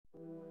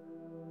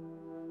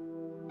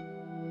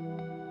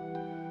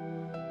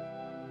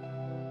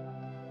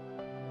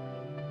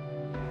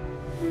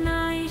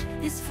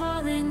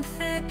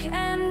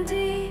and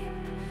deep.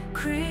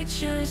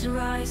 Creatures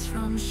rise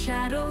from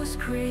shadows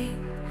creep.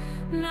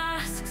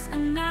 Masks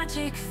and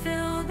magic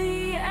fill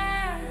the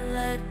air.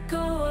 Let go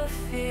of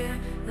fear,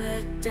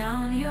 let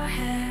down your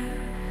hair.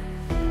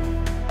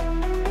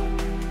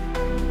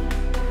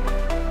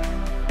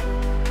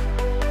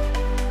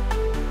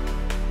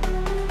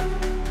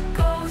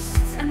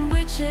 Ghosts and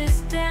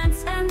witches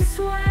dance and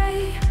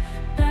sway.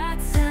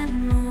 Bats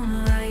and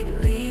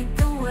moonlight lead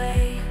the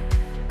way.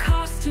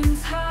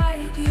 Costumes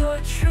hide your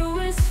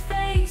truest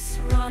face.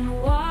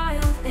 Run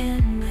wild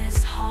in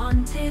this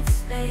haunted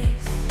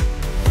space.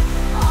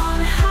 On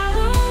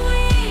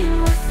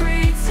Halloween, we're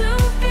free to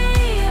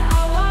be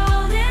our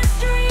wildest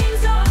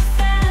dreams of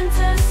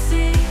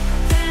fantasy.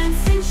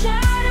 Dancing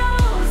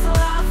shadows,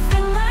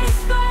 laughing like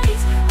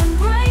spite.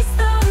 Embrace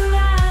the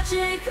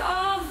magic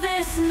of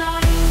this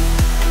night.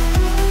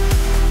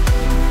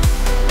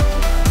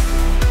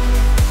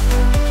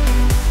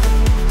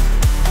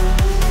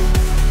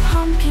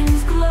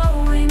 Pumpkins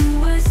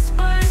glowing,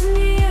 whispers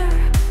near.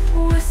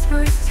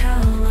 Whispers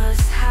tell us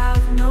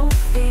have no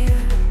fear.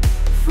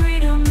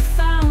 Freedom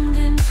found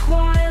in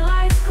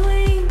twilight's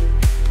gleam.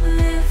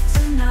 Live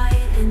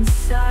tonight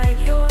inside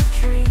your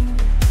dream.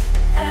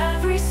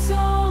 Every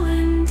soul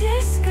in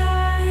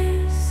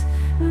disguise,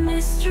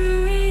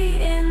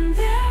 mystery in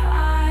their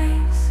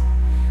eyes.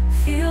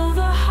 Feel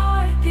the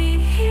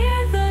heartbeat,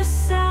 hear the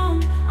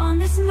sound. On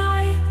this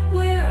night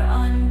we're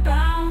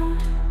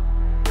unbound.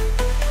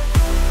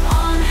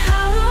 On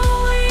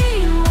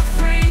Halloween, we're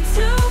free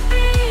to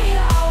be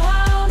our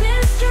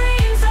wildest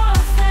dreams of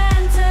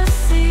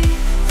fantasy.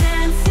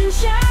 Dancing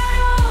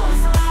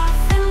shadows,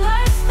 laughing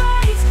like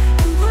spite.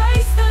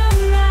 Embrace the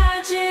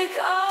magic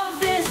of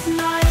this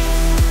night.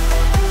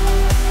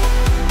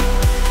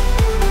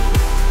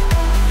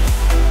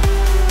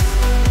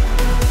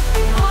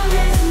 On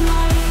this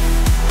night.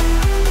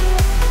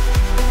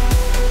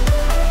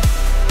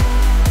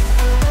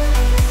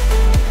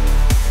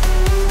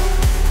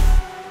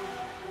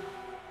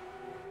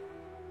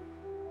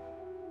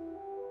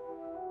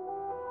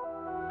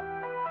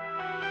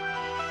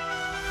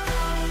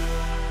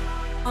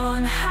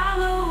 On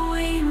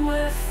Halloween,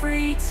 we're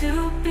free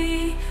to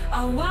be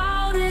our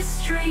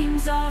wildest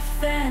dreams of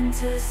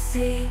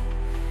fantasy.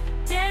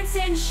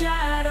 Dancing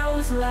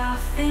shadows,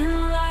 laughing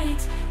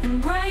light.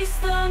 Embrace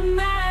the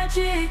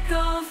magic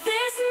of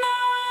this